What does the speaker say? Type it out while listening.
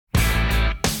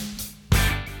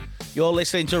You're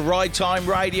listening to Ride Time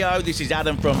Radio. This is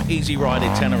Adam from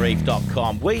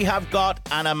EasyRiderTenerife.com. We have got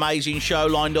an amazing show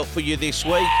lined up for you this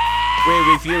week.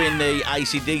 We're reviewing the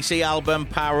ACDC album,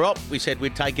 Power Up. We said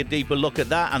we'd take a deeper look at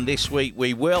that, and this week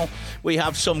we will. We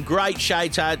have some great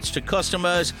shout-outs to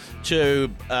customers, to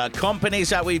companies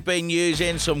that we've been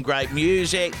using, some great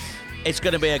music. It's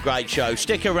going to be a great show.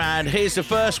 Stick around. Here's the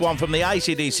first one from the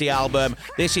ACDC album.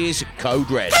 This is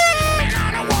Code Red.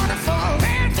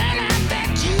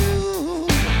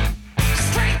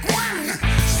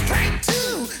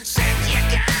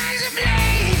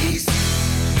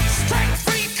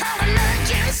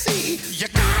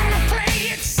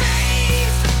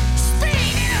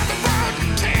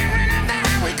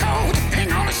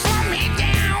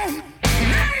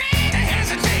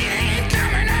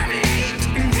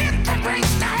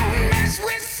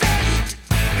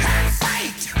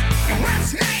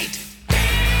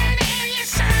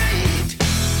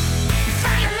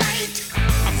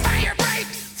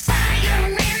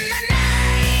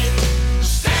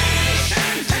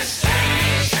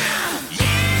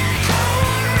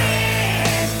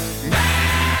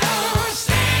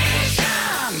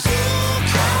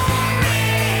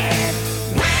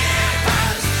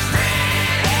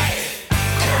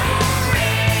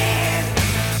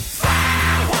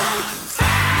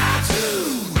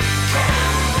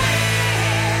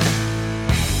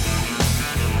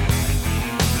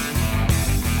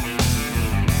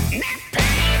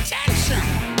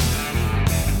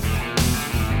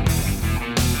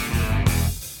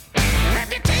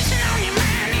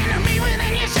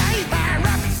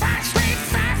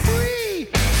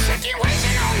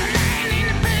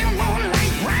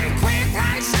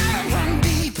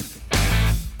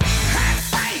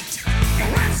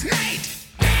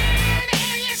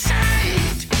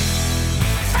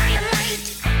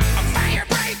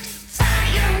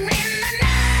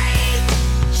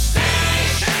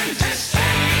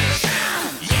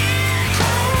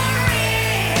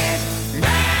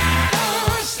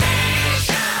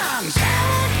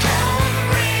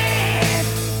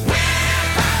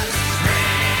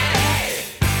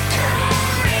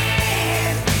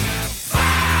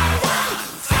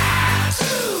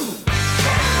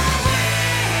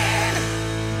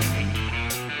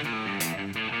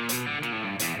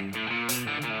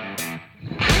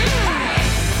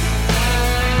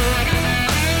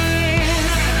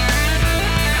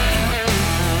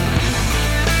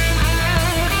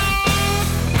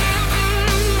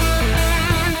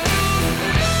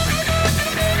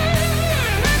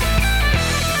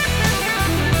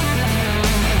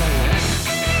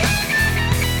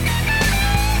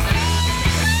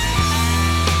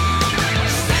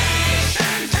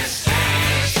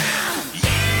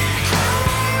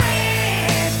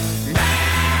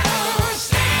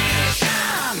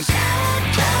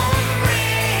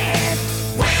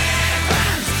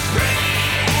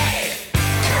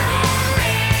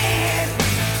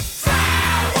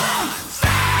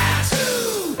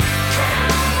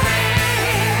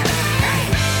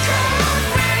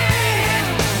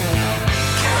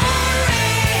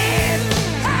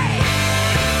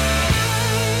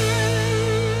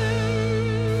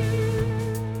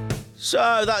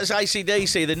 So that's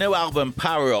ACDC, the new album,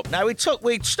 Power Up. Now, we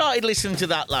started listening to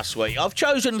that last week. I've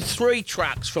chosen 3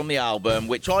 tracks from the album,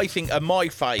 which I think are my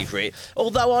favourite.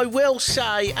 Although I will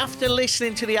say, after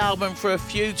listening to the album for a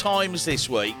few times this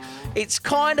week, it's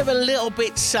kind of a little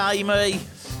bit samey.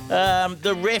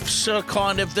 The riffs are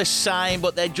kind of the same,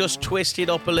 but they're just twisted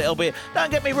up a little bit. Don't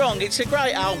get me wrong, it's a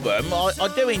great album. I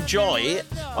do enjoy it.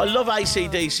 I love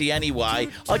AC/DC anyway.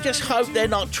 I just hope they're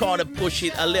not trying to push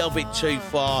it a little bit too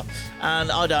far.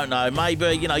 And I don't know,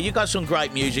 maybe, you got some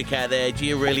great music out there. Do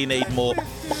you really need more?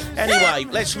 Anyway,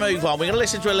 let's move on. We're going to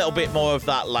listen to a little bit more of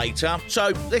that later.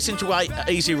 So listen to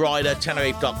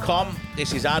EasyRiderTenerife.com.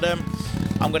 This is Adam.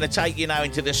 I'm going to take you now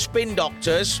into the Spin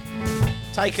Doctors.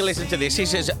 Take a listen to this. He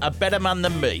says, A Better Man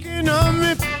Than Me. You know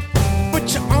me,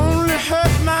 but you only hurt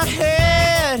my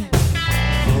head.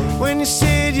 When you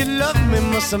said you loved me,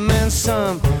 must have meant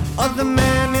some other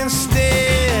man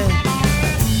instead.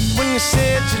 When you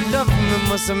said you loved me,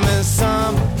 must have meant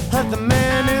some other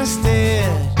man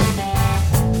instead.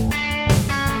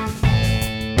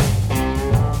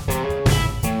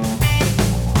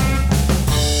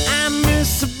 I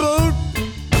miss a boat,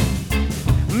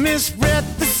 misread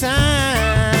the signs.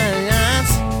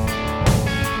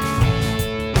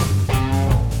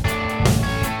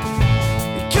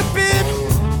 Cupid,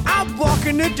 I'm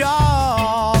walking the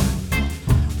dog.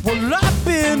 Well, I've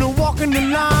been walking the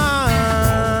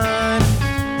line.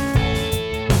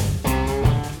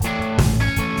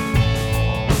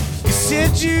 You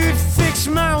said you'd fix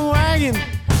my wagon,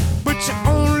 but you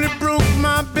only broke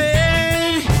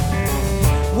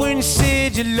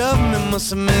you love me, must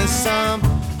have meant some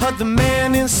other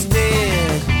man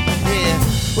instead. Yeah,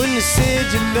 when you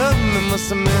said you love me, must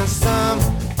have meant some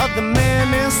other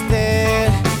man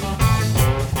instead.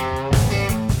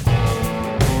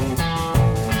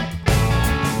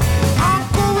 I'm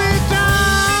going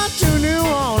down to New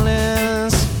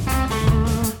Orleans,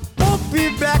 won't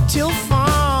be back till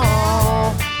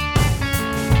fall.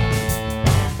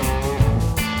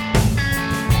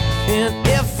 And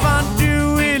if I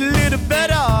do it a little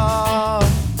better,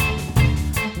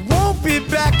 won't be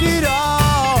back at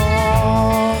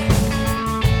all.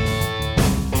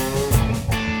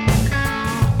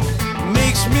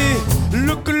 Makes me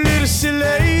look a little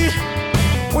silly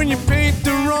when you paint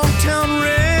the wrong town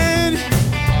red.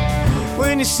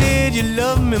 When you said you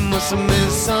love me, must have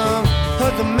meant some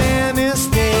other man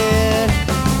instead.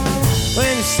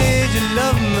 When you said you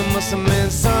love me, must have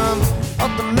meant some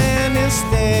other man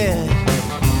instead.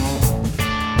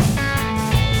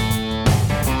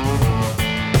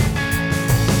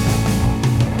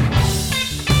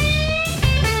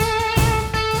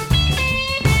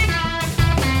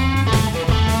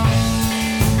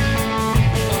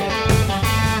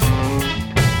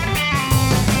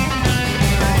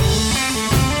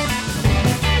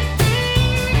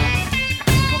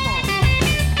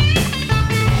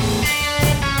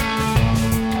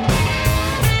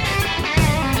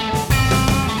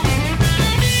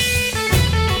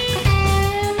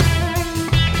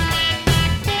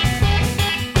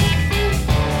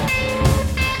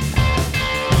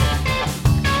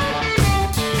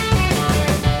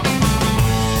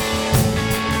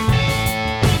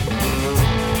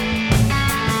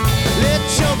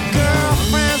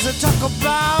 Talk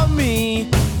about me,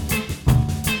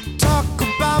 talk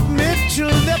about me till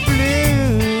they're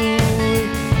blue.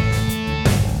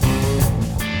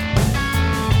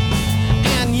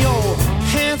 And your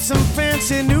handsome,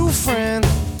 fancy new friend,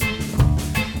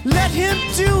 let him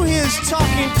do his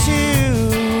talking too.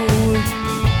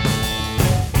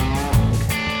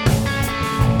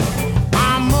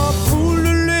 I'm a fool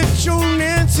to let your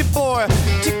Nancy boy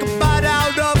take a bite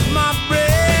out of my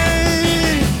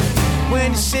bread.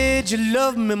 When you said you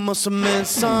loved me, must have meant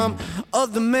some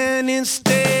other man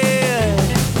instead.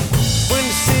 When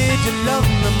you said you loved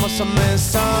me, must have meant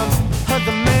some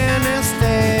other man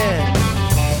instead.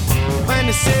 When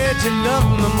you said you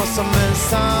loved me, must have meant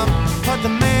some other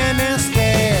man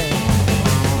instead.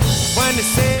 When you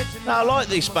said Now, I like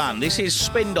this band. This is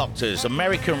Spin Doctors,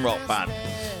 American rock band.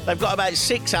 They've got about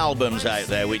 6 albums out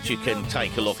there which you can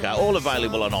take a look at, all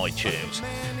available on iTunes.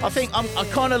 I think I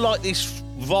kind of like this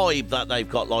vibe that they've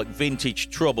got, like Vintage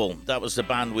Trouble. That was the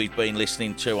band we've been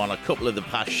listening to on a couple of the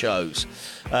past shows.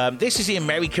 This is the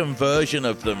American version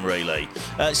of them, really.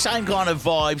 Same kind of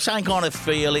vibe, same kind of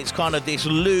feel. It's kind of this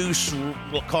loose,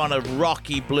 kind of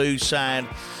rocky blues sound.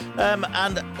 And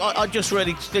I just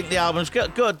really think the album's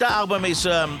good. That album is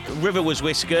River Was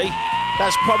Whiskey.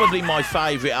 That's probably my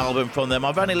favourite album from them.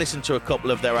 I've only listened to a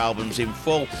couple of their albums in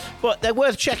full, but they're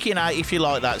worth checking out if you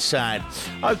like that sound.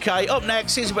 Okay, up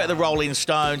next is a bit of the Rolling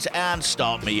Stones and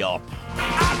Start Me Up.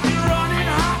 I've been running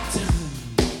hot.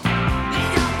 You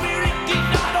got me thinking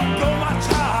I don't go much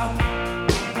hard.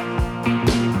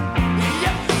 You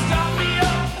have to start me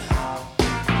up.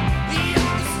 You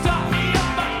have to start me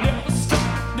up. I never stop,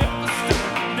 never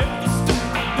stop, never stop,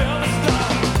 never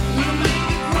stop. You make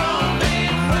a grown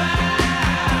man cry.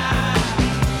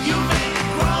 You make a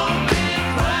grown man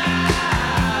cry.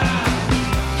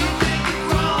 You make a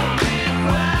grown man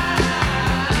cry.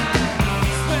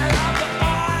 Spit out the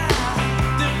fire.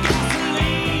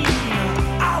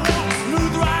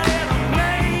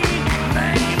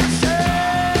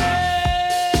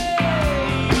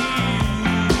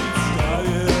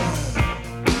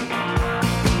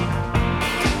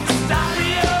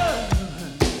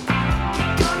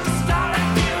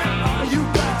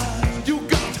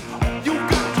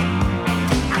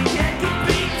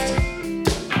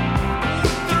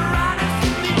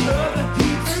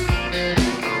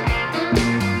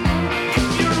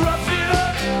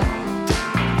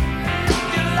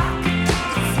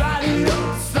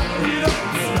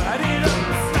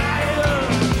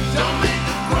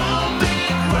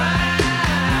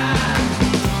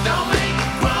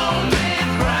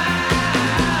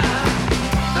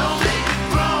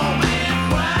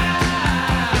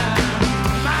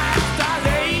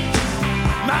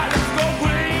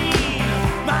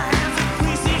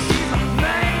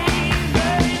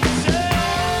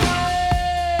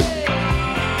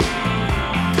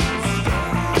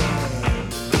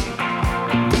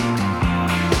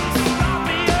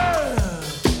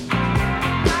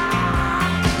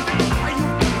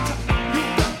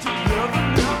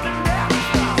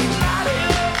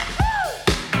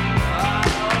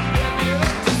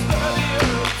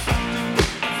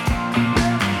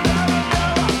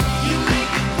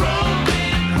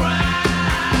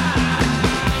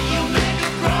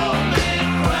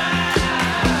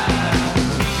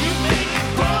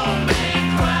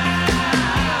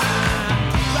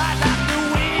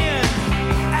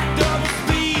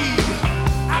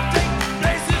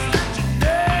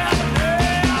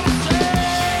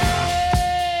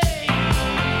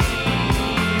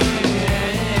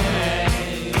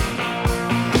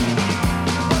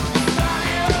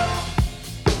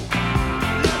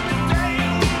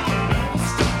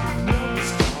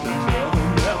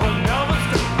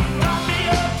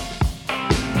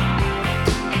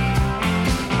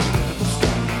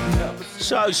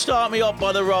 So, Start Me Up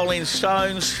by the Rolling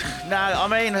Stones. Now, I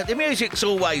mean, the music's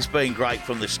always been great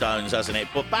from the Stones, hasn't it?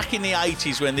 But back in the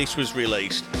 80s when this was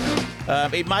released,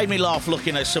 it made me laugh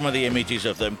looking at some of the images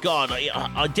of them. God,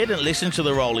 I didn't listen to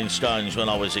the Rolling Stones when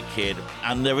I was a kid,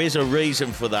 and there is a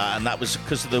reason for that, and that was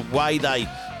because of the way they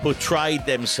portrayed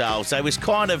themselves. They was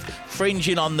kind of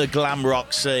fringing on the glam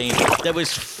rock scene. There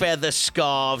was feather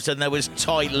scarves and there was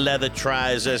tight leather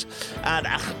trousers, and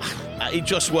it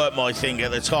just weren't my thing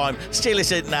at the time. Still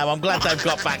isn't now. I'm glad they've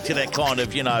got back to their kind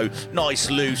of,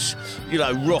 nice, loose,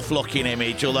 rough-looking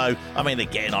image, although, I mean, they're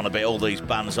getting on a bit. All these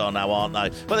bands are now, aren't they?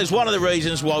 But there's one of the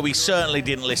reasons why we certainly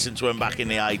didn't listen to them back in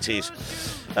the 80s.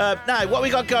 Now, what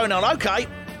we got going on? Okay,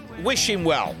 Wish Him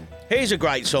Well. Here's a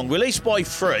great song, released by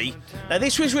Free. Now,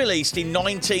 this was released in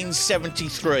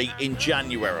 1973 in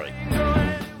January.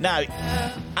 Now,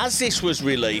 as this was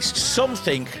released,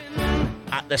 something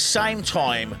at the same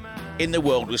time in the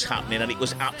world was happening, and it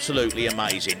was absolutely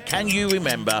amazing. Can you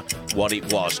remember what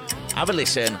it was? Have a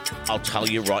listen. I'll tell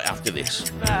you right after this.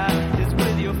 Is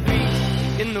with your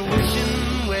feet in the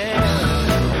wishing well.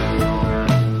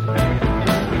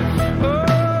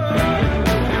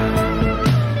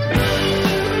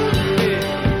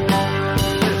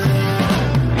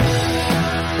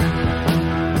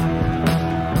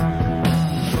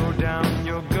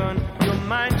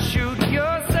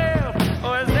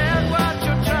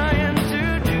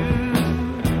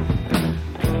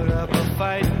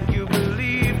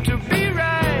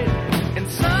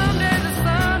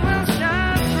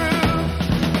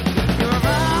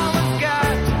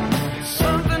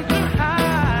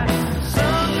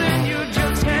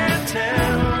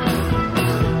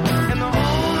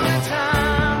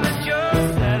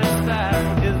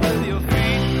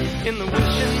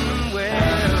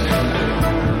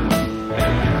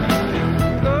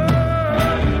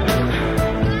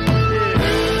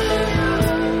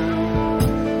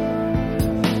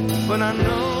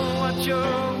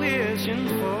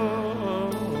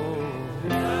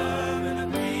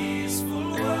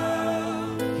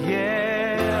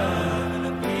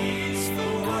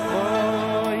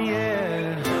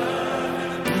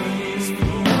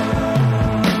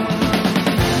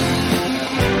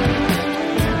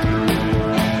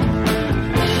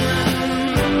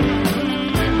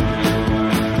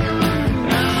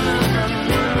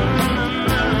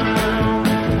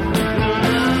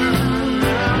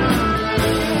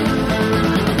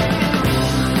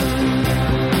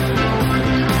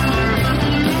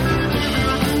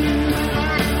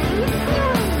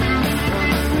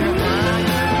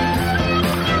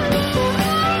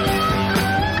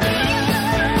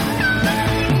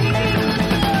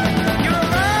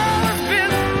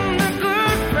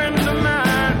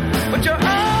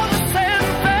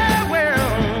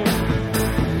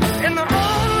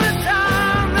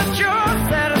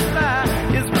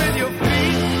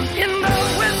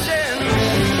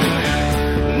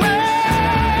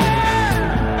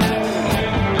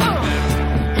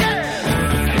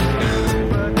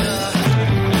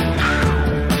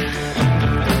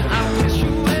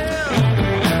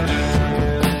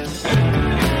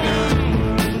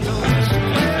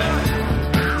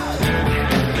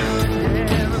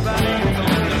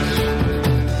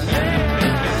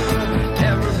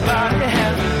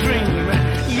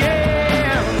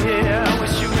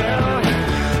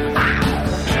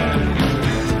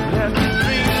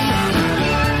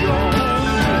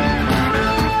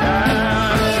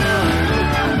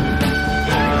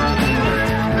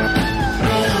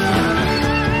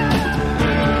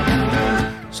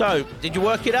 So, did you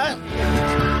work it out?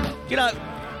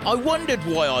 I wondered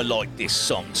why I liked this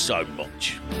song so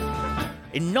much.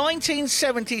 In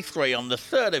 1973, on the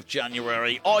 3rd of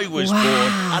January, I was born,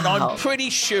 and I'm pretty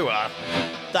sure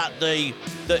that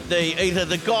either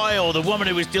the guy or the woman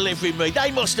who was delivering me,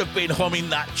 they must have been humming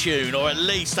that tune, or at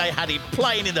least they had it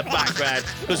playing in the background,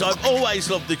 because I've always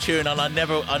loved the tune, and I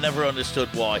never understood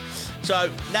why.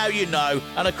 So now you know,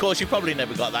 and of course you probably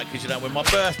never got that because you know when my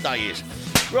birthday is.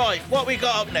 Right, what we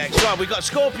got up next? Well, we got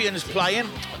Scorpions playing,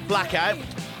 Blackout.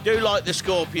 Do like the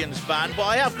Scorpions band, but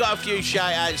I have got a few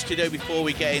shout-outs to do before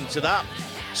we get into that.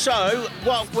 So, who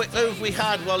have we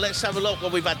had? Well, let's have a look.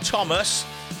 Well, we've had Thomas.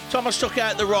 Thomas took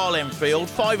out the Royal Enfield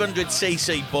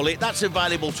 500cc Bullet. That's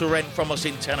available to rent from us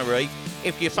in Tenerife.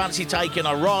 If you fancy taking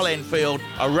a Royal Enfield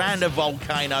around a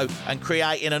volcano and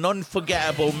creating an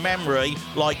unforgettable memory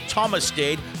like Thomas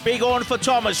did. Big horn for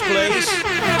Thomas, please.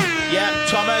 Yeah,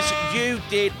 Thomas, you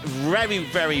did very,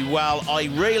 very well. I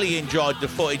really enjoyed the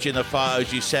footage and the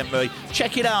photos you sent me.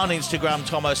 Check it out on Instagram,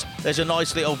 Thomas. There's a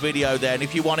nice little video there, and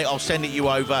if you want it, I'll send it you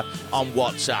over on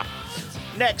WhatsApp.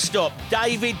 Next up,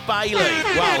 David Bailey.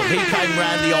 Well, he came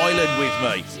round the island with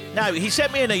me. Now, he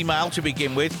sent me an email to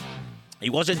begin with. He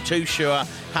wasn't too sure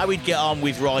how he'd get on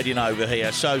with riding over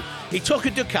here, so he took a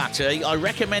Ducati. I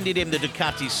recommended him the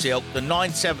Ducati Silk, the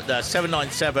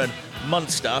 797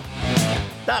 Monster.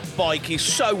 That bike is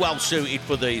so well suited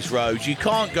for these roads. You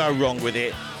can't go wrong with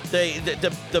it.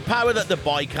 The power that the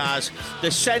bike has, the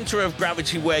centre of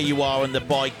gravity where you are on the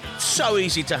bike, so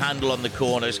easy to handle on the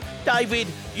corners. David,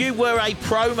 you were a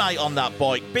pro, mate, on that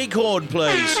bike. Big horn,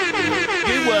 please.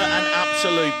 You were an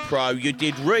absolute pro. You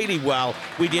did really well.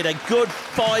 We did a good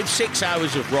 5-6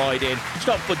 hours of riding.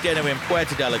 Stopped for dinner in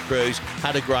Puerto de la Cruz.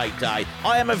 Had a great day.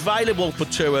 I am available for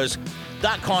tours.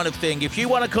 That kind of thing. If you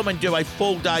want to come and do a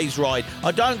full day's ride,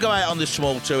 I don't go out on the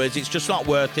small tours. It's just not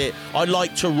worth it. I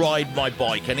like to ride my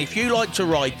bike. And if you like to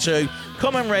ride too,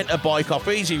 come and rent a bike off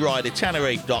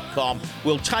easyridertenerife.com.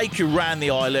 We'll take you around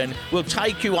the island. We'll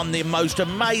take you on the most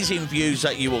amazing views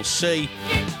that you will see.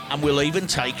 And we'll even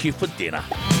take you for dinner.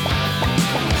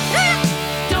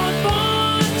 Don't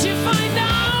want to find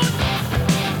out.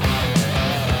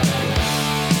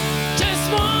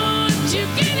 Just want to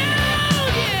get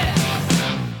out. Yeah.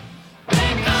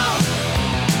 Blackout.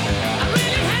 I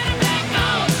really had a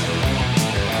blackout.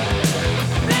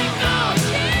 Blackout.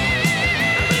 I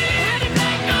really had a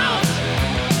blackout.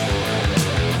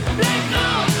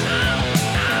 Blackout.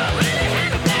 I really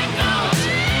had a blackout.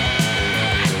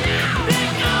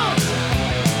 Blackout.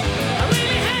 I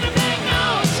really had a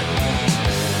blackout.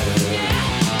 Yeah,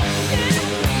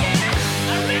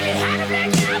 I really had a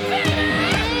blackout, baby.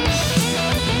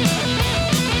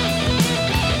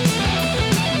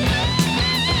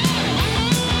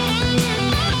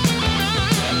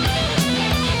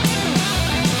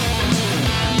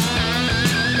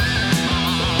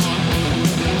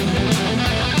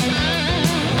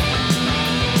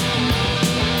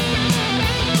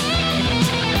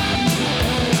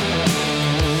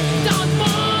 Don't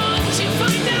want to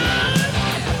find out.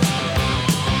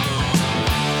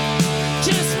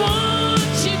 Just want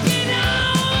to get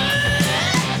out.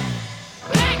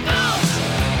 Blackout.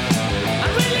 I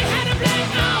really had a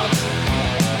blackout.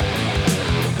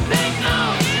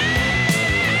 Blackout. I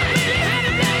really had a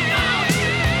blackout.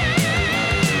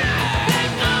 Blackout.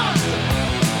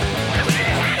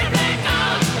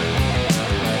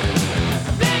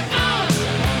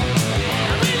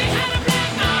 I really had a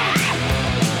blackout.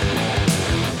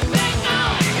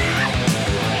 Blackout.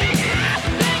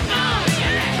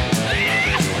 I really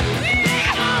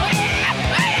had a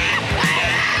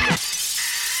blackout.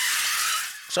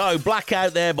 So,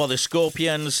 Blackout there by the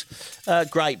Scorpions.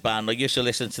 Great band. I used to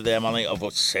listen to them, I think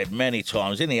I've said many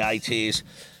times, in the 80s.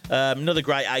 Another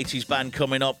great 80s band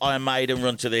coming up, Iron Maiden,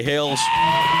 Run to the Hills.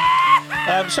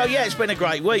 So, yeah, it's been a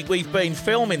great week. We've been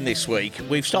filming this week.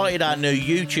 We've started our new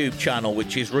YouTube channel,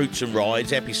 which is Roots and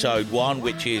Rides, Episode 1,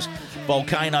 which is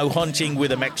Volcano Hunting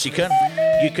with a Mexican.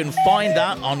 You can find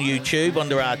that on YouTube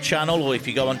under our channel, or if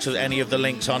you go onto any of the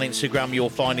links on Instagram, you'll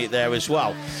find it there as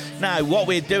well. Now, what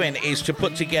we're doing is to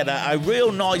put together a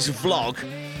real nice vlog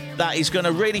that is going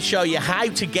to really show you how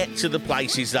to get to the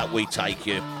places that we take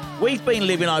you. We've been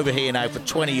living over here now for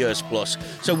 20 years plus,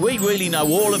 so we really know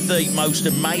all of the most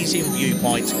amazing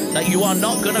viewpoints that you are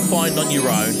not going to find on your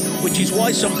own, which is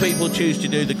why some people choose to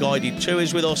do the guided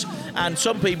tours with us, and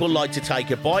some people like to take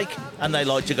a bike and they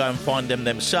like to go and find them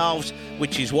themselves,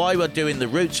 which is why we're doing the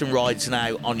Roots and Rides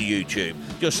now on YouTube.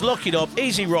 Just look it up,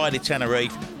 Easy Rider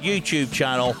Tenerife, YouTube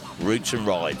channel, Roots and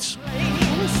Rides.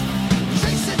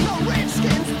 Chasing the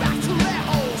redskins back to their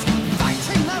holes,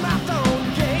 fighting them at their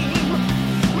own game.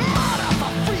 Murder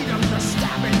for freedom, the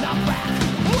stab in the back.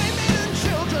 Women and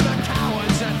children are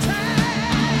cowards attack.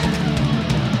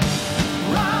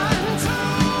 Run to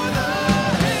the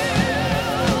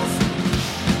hills.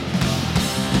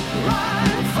 Run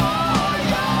for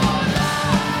your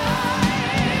lives.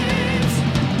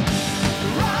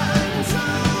 Run to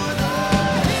the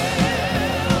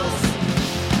hills.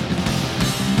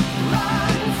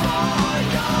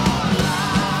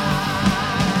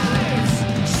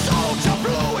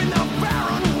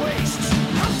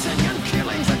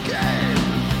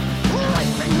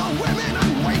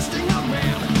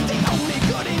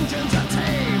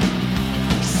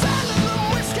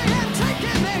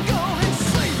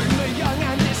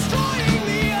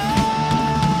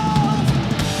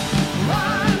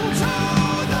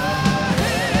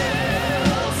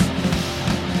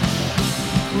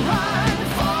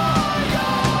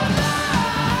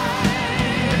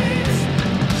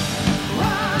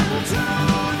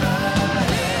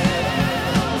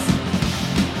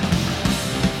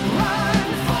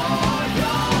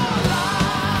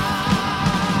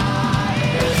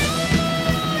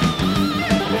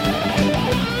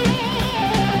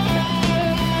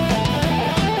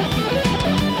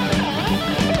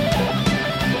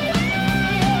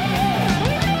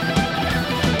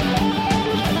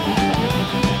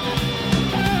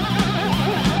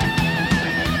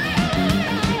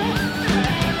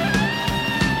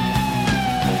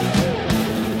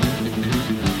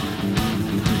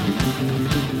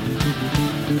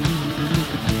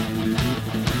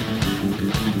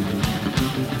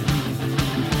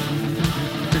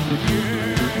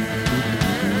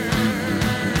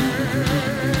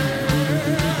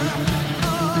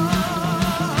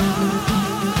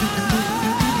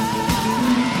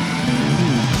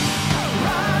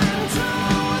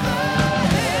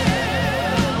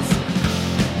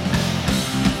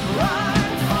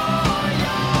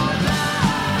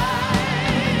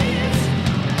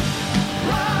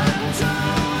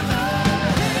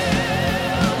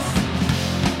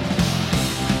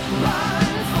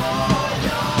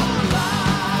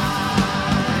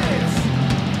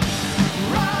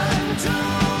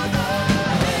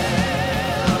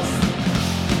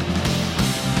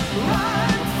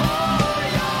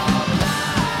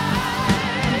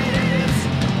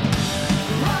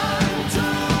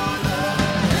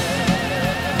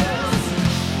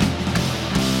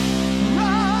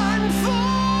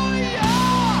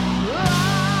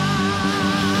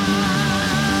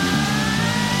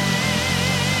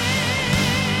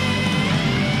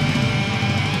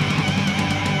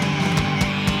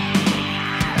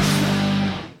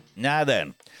 Now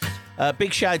then,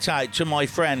 big shout out to my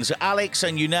friends Alex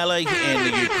and Uneli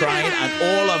in the Ukraine and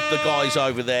all of the guys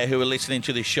over there who are listening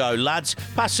to the show. Lads,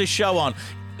 pass the show on.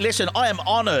 Listen, I am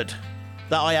honoured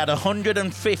that I had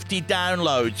 150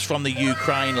 downloads from the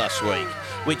Ukraine last week,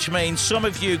 which means some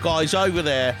of you guys over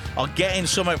there are getting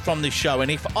something from the show. And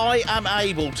if I am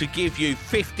able to give you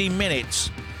 50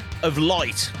 minutes of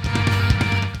light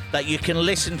that you can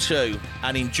listen to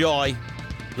and enjoy,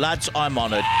 lads, I'm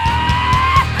honoured.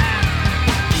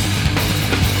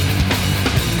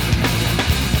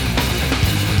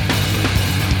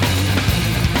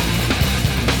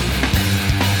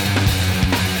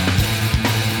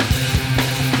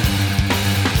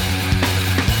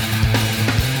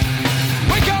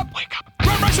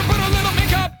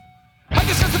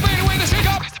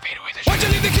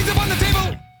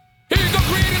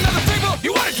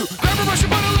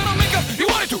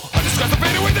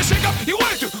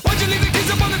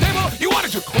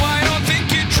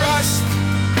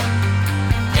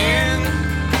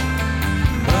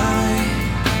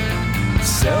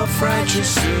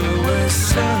 Self-righteous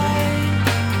suicide.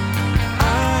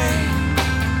 I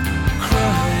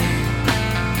cry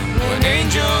when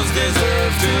angels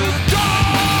deserve to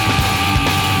die.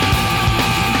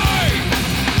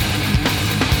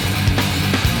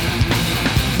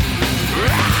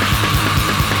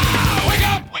 Wake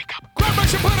up! Wake up! Grab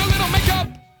brush and put a little makeup.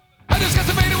 I discuss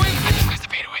the fade away.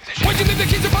 Why'd you leave the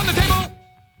keys upon the table?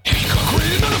 Here you go,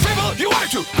 create another fable. You wanted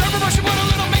to. Grab a brush and put a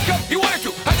little makeup. You wanted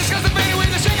to. I discuss the fade away.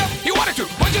 You wanted to.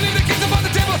 Why'd you leave the keys upon the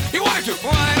table? You wanted to.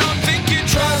 Well, I don't think you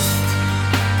trust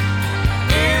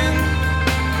in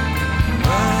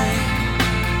my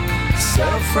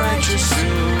self-righteous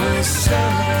suicide.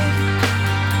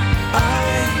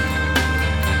 I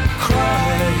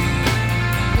cry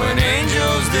when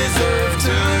angels deserve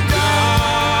to die.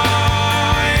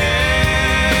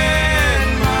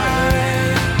 In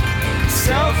my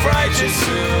self-righteous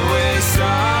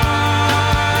suicide.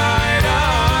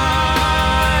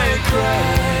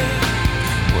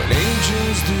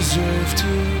 Deserve to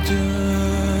die.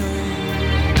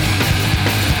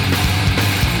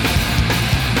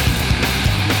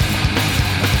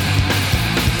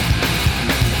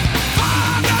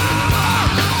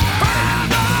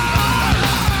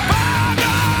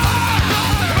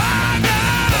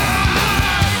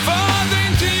 Father,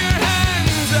 into your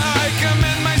hands I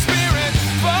commend my spirit.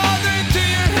 Father, into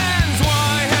your hands,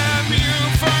 why have you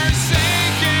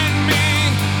forsaken me?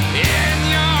 In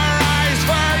your eyes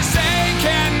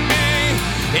forsaken me.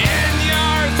 In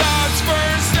your thoughts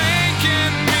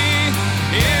forsaken me.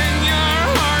 In your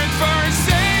heart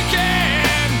forsaken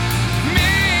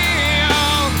me.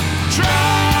 Oh,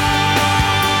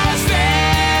 trust in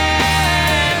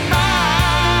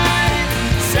my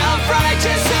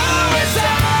self-righteous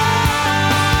suicide.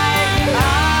 I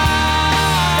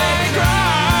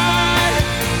cry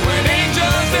when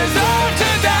angels deserve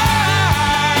to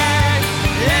die.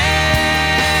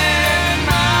 In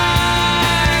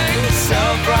my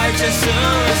self-righteous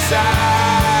suicide.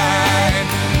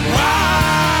 Why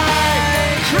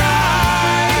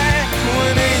cry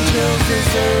when angels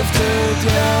deserve to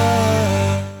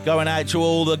die? Going out to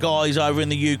all the guys over in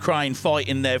the Ukraine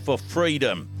fighting there for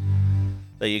freedom.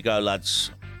 There you go,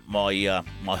 lads. My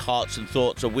hearts and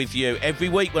thoughts are with you every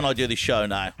week when I do the show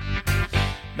now.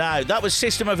 Now, that was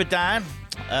System of a Down.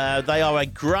 They are a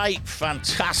great,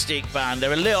 fantastic band.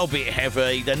 They're a little bit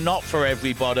heavy. They're not for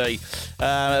everybody,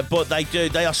 but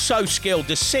they are so skilled.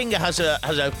 The singer has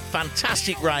a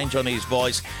fantastic range on his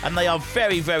voice, and they are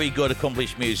very, very good,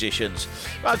 accomplished musicians.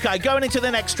 Okay, going into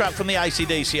the next track from the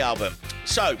ACDC album.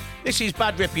 So, this is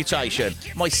Bad Reputation,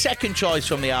 my second choice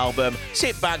from the album.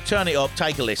 Sit back, turn it up,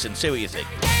 take a listen, see what you think.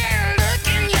 Look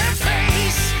in your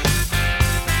face.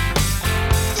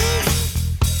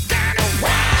 Got a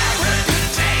wild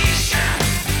reputation.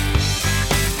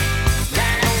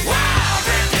 Got a wild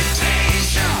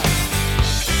reputation.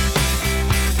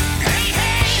 Hey,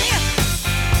 hey.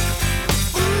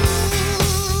 Ooh,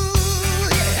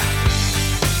 yeah.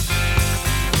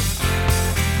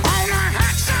 On a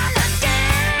hot summer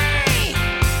day,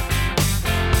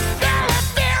 dollar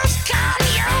bills come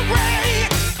your way.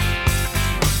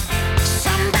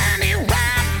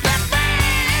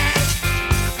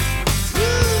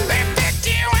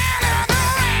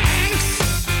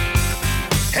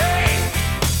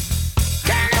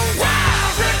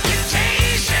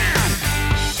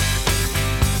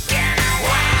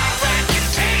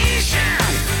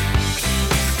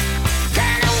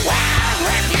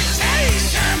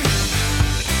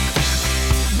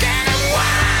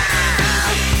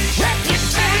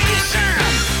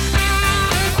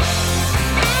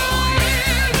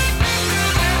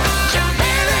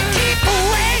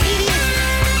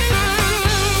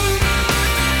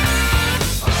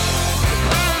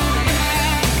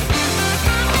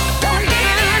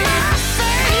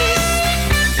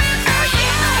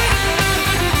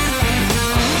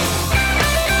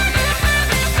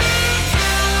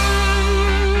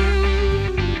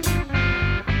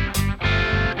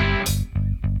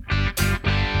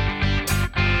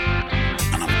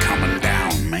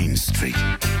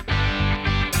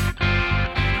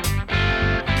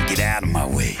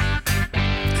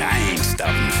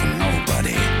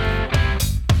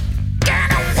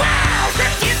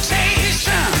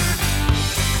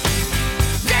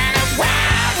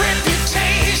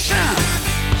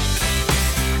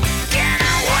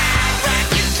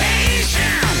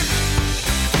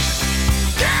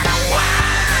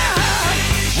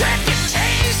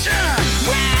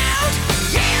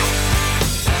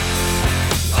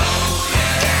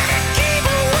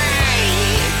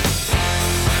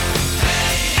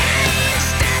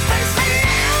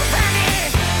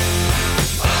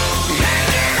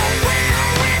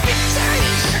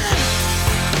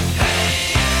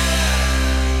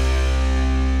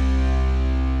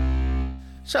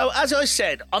 So, as I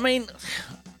said, I mean,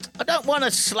 I don't want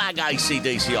to slag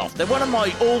ACDC off. They're one of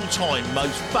my all-time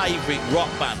most favourite rock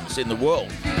bands in the world.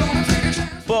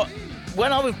 But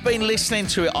when I've been listening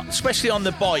to it, especially on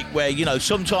the bike, where, you know,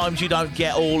 sometimes you don't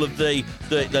get all of the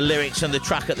lyrics and the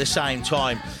track at the same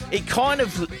time, it kind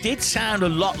of did sound a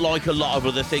lot like a lot of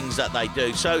other things that they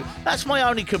do. So that's my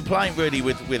only complaint, really,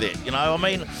 with it. You know, I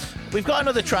mean, we've got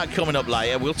another track coming up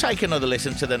later. We'll take another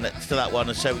listen to that one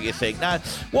and see what you think. Now,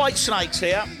 White Snake's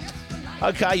here.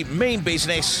 Okay, Mean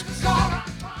Business.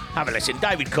 Have a listen.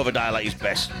 David Coverdale at his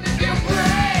best.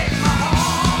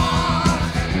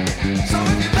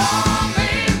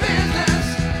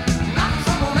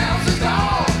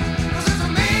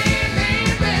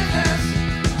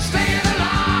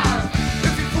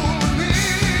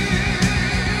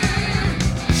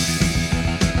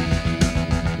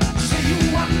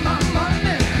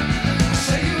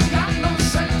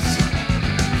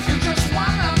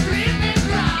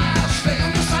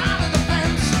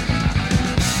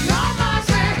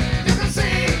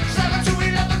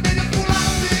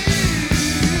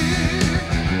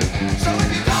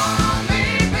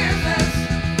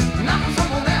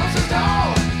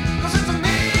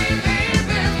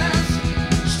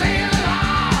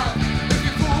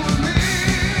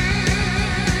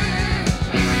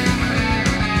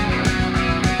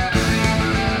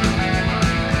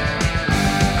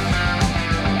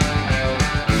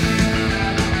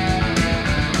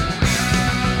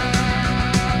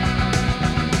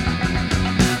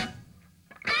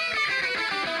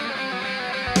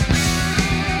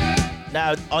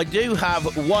 Now, I do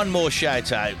have one more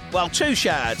shout out. Well, two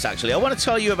shout outs actually. I want to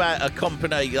tell you about a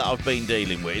company that I've been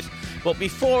dealing with. But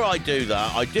before I do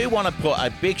that, I do want to put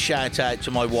a big shout out to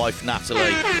my wife,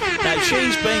 Natalie. Now,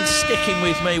 she's been sticking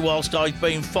with me whilst I've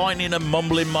been finding and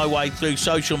mumbling my way through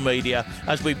social media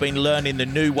as we've been learning the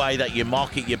new way that you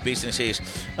market your businesses.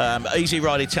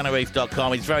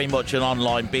 EasyRiderTenerife.com is very much an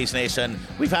online business, and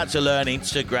we've had to learn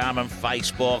Instagram and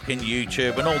Facebook and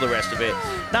YouTube and all the rest of it.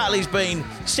 Natalie's been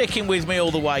sticking with me all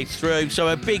the way through, so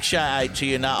a big shout out to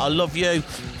you, Nat. I love you.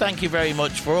 Thank you very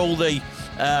much for all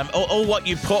what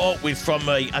you put up with from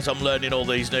me as I'm learning all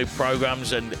these new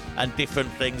programs and different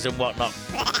things and whatnot.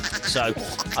 So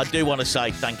I do want to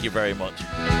say thank you very much.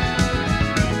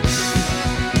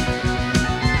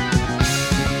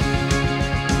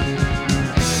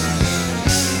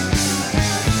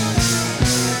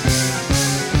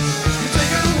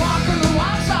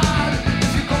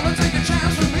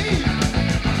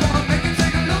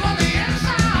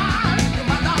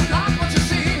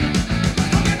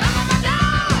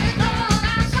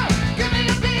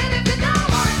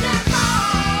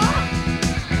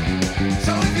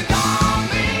 So if you don't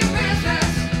mean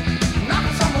business,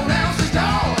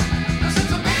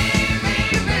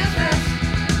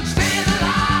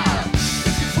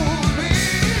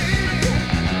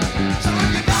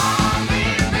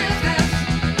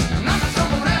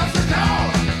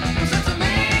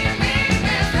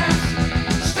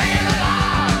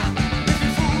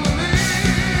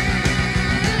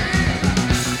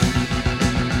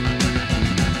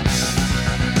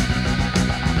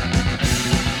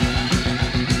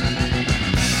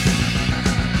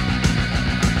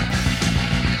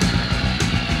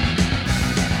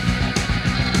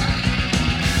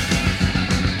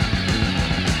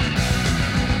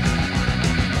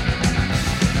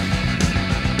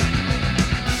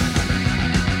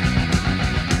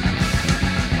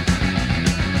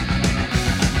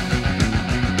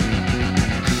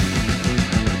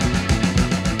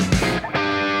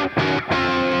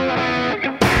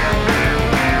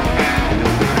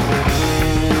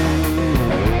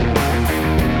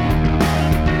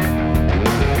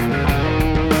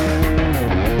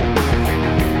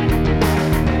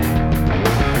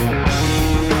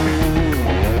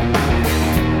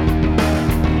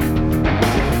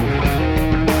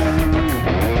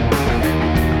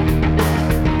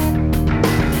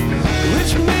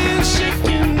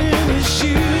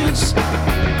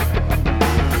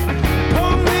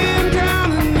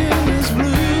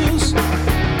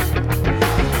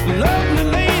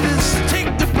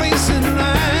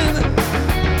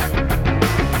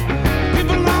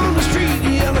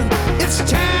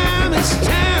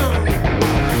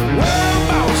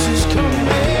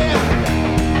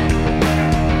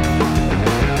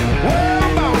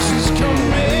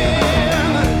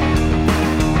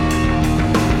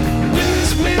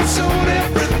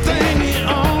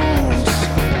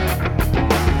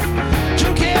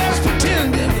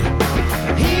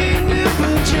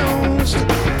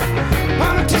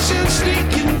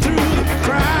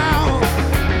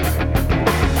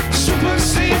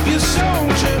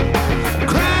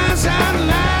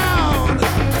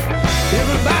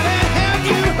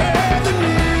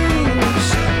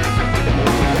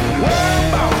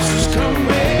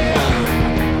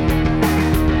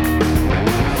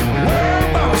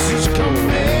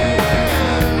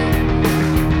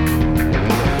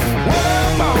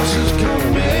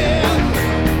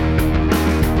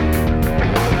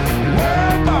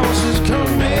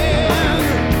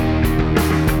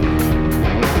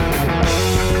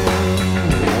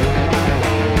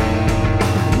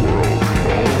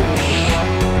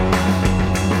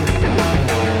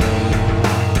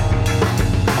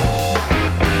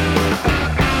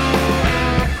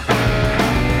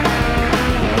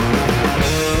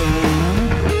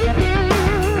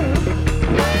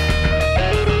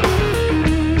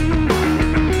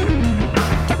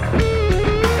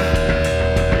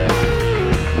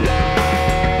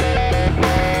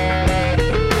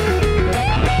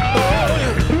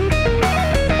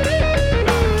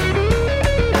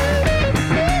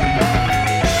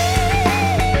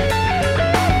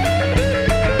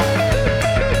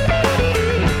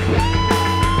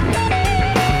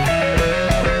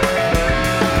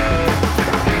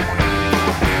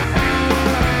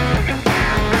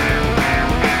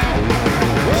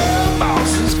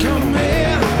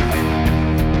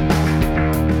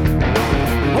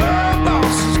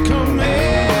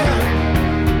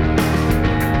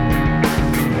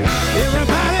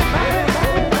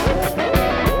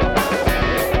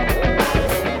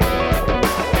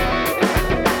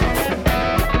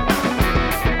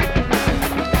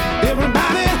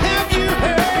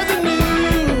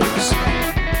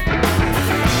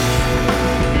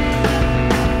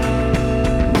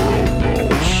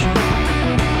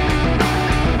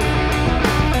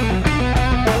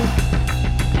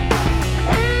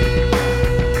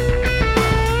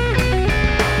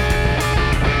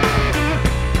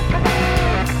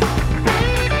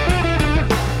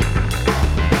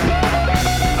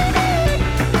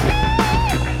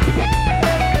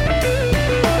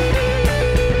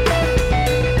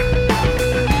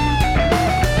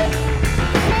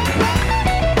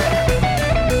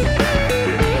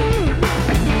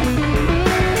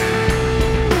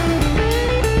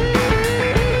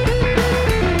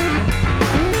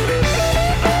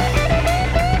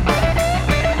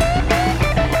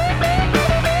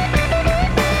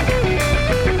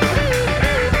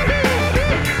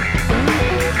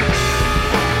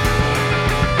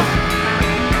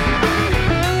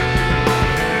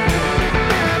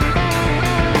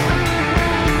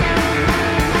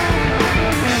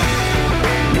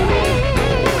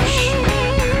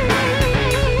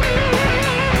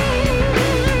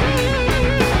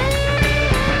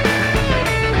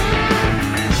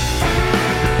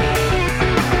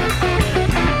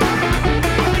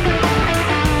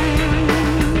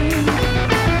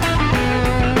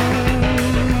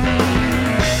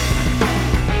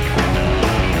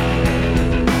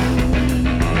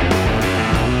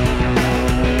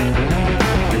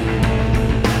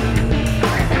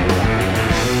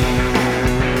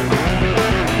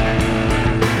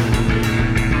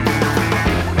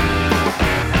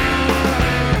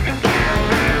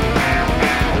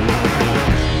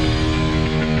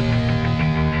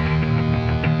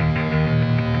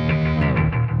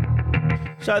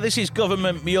 So this is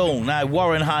Government Mule. Now,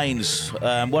 Warren Haynes,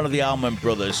 one of the Allman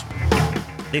Brothers.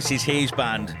 This is his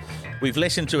band. We've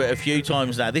listened to it a few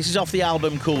times now. This is off the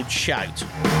album called Shout.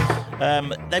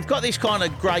 They've got this kind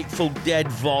of Grateful Dead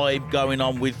vibe going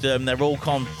on with them. They're all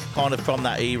kind of from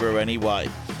that era anyway.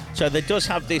 So there does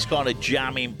have this kind of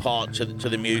jamming part to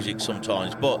the music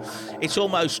sometimes, but it's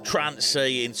almost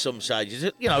trancey in some stages.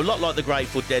 You know, a lot like the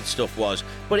Grateful Dead stuff was.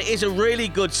 But it is a really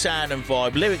good sound and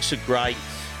vibe. Lyrics are great.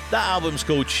 That album's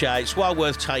called Shout. It's well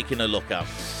worth taking a look at.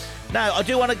 Now, I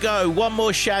do want to go one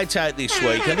more shout out this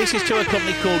week, and this is to a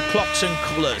company called Clocks and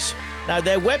Colours. Now,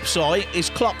 their website is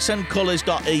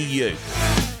clocksandcolours.eu.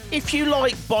 If you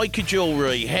like biker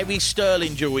jewellery, heavy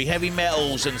sterling jewellery, heavy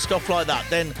metals and stuff like that,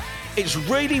 then it's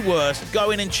really worth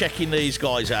going and checking these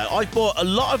guys out. I've bought a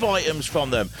lot of items from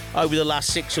them over the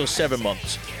last 6 or 7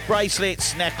 months.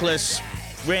 Bracelets, necklace,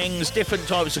 rings, different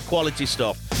types of quality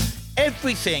stuff.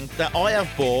 Everything that I have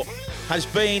bought has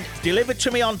been delivered to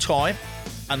me on time,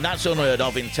 and that's unheard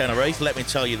of in Tenerife, let me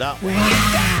tell you that.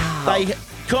 Wow. They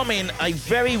come in a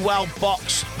very well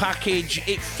boxed package.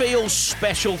 It feels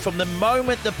special from the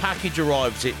moment the package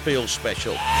arrives. It feels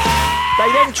special.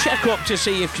 They then check up to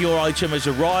see if your item has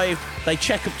arrived. They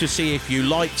check up to see if you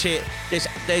liked it. There's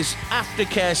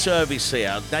aftercare service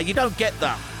here. Now, you don't get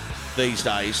that these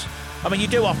days. I mean, you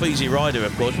do off Easy Rider,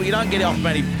 of course, but you don't get it off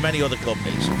many other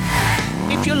companies.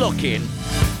 If you're looking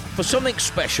for something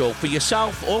special for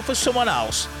yourself or for someone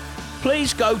else,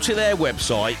 please go to their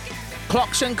website,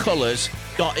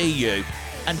 clocksandcolours.eu,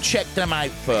 and check them out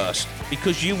first,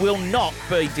 because you will not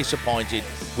be disappointed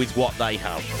with what they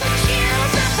have.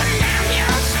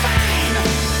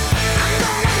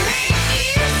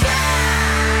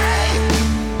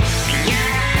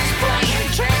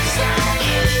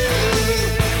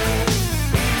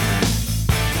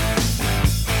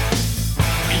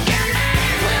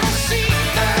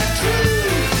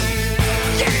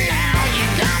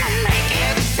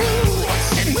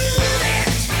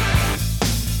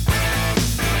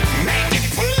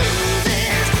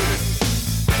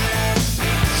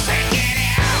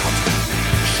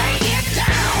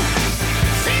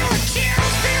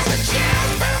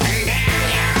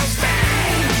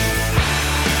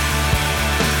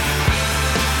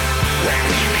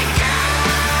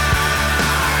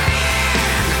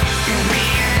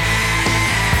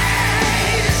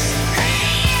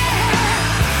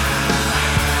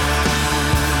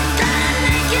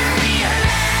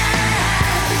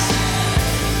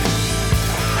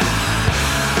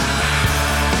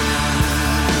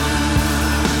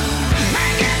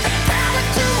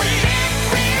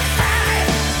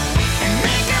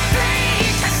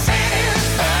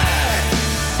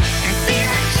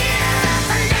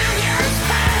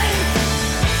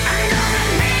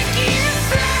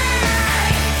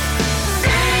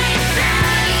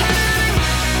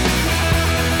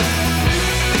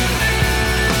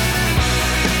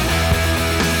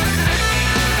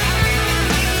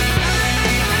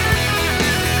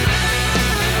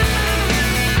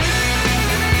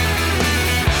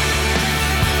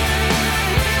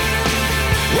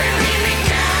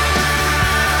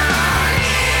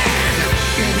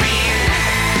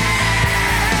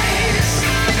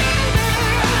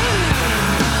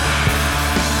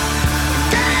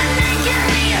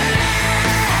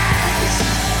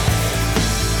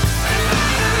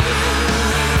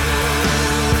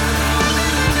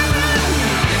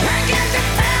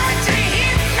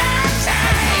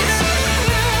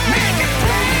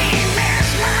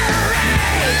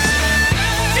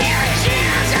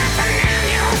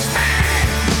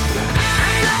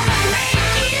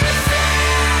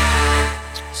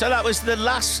 So that was the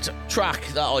last track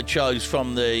that I chose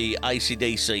from the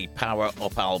ACDC Power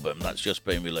Up album that's just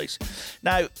been released.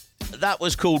 Now, that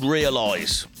was called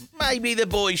Realise. Maybe the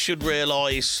boys should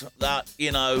realise that,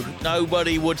 you know,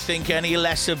 nobody would think any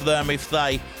less of them if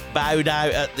they bowed out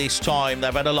at this time.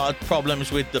 They've had a lot of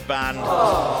problems with the band.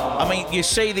 I mean, you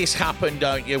see this happen,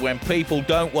 don't you, when people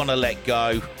don't want to let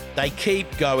go. They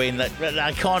keep going, they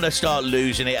kind of start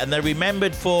losing it, and they're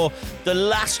remembered for the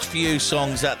last few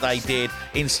songs that they did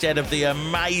instead of the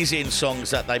amazing songs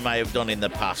that they may have done in the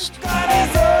past.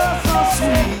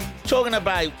 Talking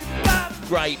about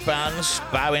great bands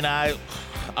bowing out,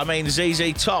 I mean,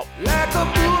 ZZ Top.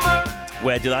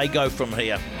 Where do they go from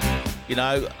here? You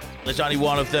know, there's only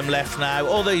one of them left now.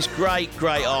 All these great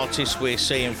artists we're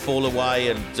seeing fall away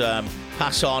and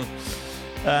pass on.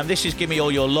 This is Give Me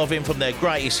All Your Lovin' from their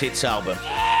Greatest Hits album. You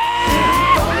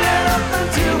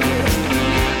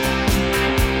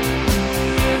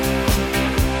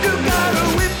gotta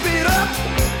whip it up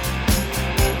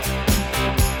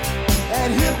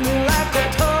and hit me like a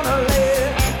ton of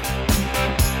lead.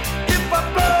 If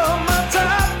I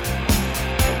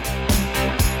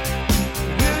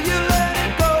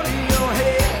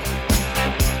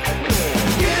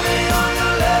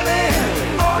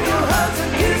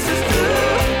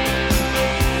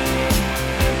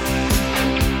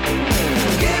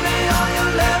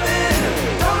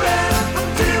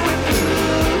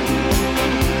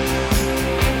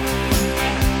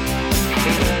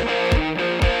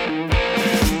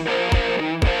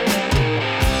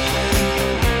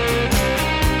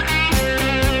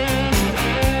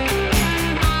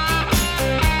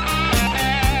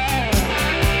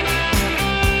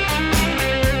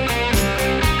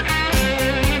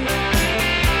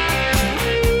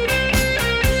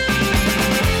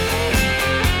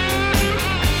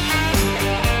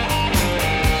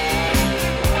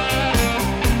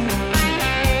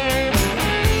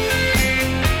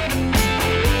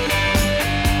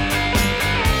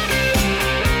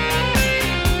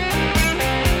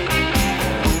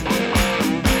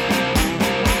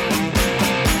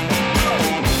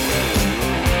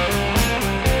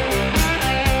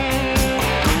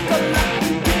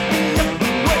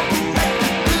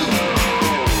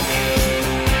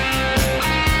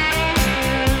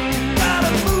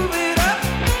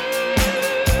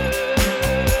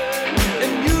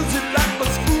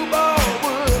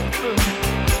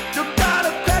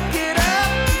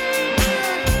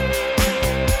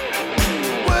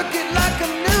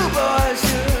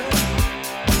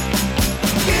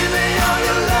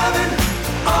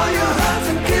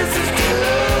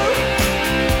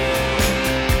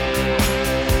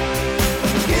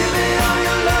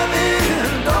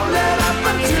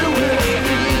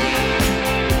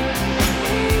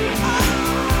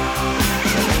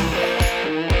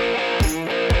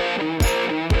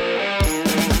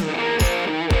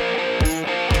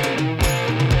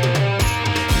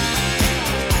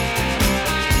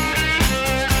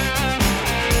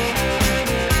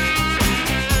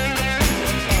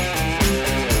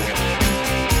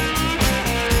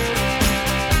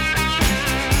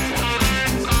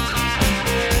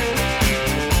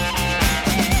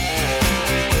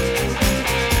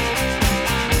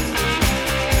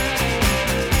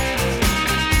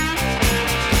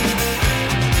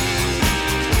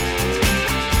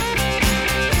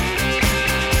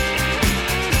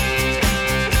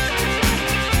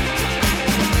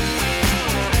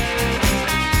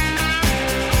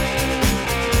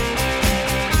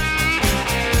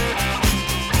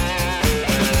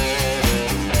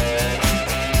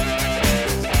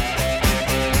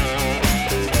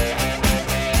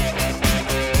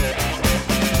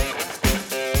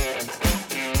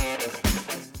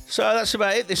So that's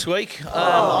about it this week. I'm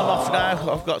off now.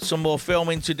 I've got some more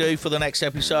filming to do for the next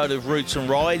episode of Roots and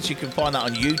Rides. You can find that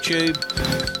on YouTube.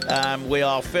 We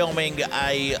are filming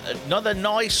another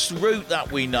nice route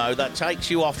that we know that takes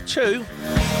you off to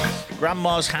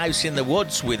Grandma's house in the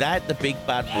woods without the big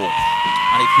bad wolf.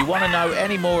 And if you want to know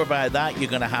any more about that, you're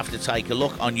going to have to take a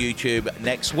look on YouTube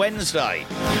next Wednesday.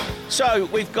 So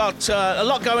we've got a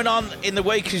lot going on in the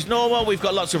week as normal. We've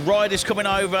got lots of riders coming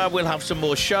over. We'll have some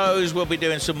more shows. We'll be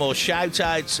doing some more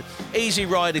shout-outs.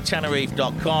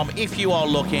 EasyRiderTenerife.com. If you are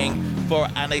looking for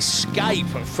an escape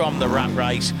from the rat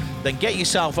race, then get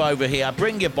yourself over here.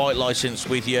 Bring your bike license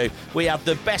with you. We have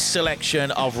the best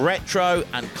selection of retro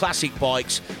and classic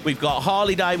bikes. We've got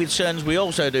Harley Davidsons. We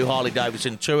also do Harley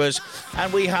Davidson tours.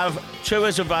 And we have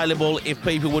tours available if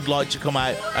people would like to come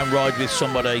out and ride with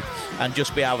somebody and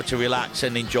just be able to relax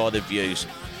and enjoy the views.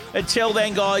 Until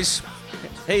then, guys,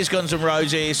 here's Guns N'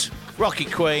 Roses,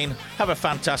 Rocket Queen. Have a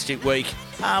fantastic week,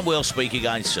 and we'll speak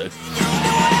again soon.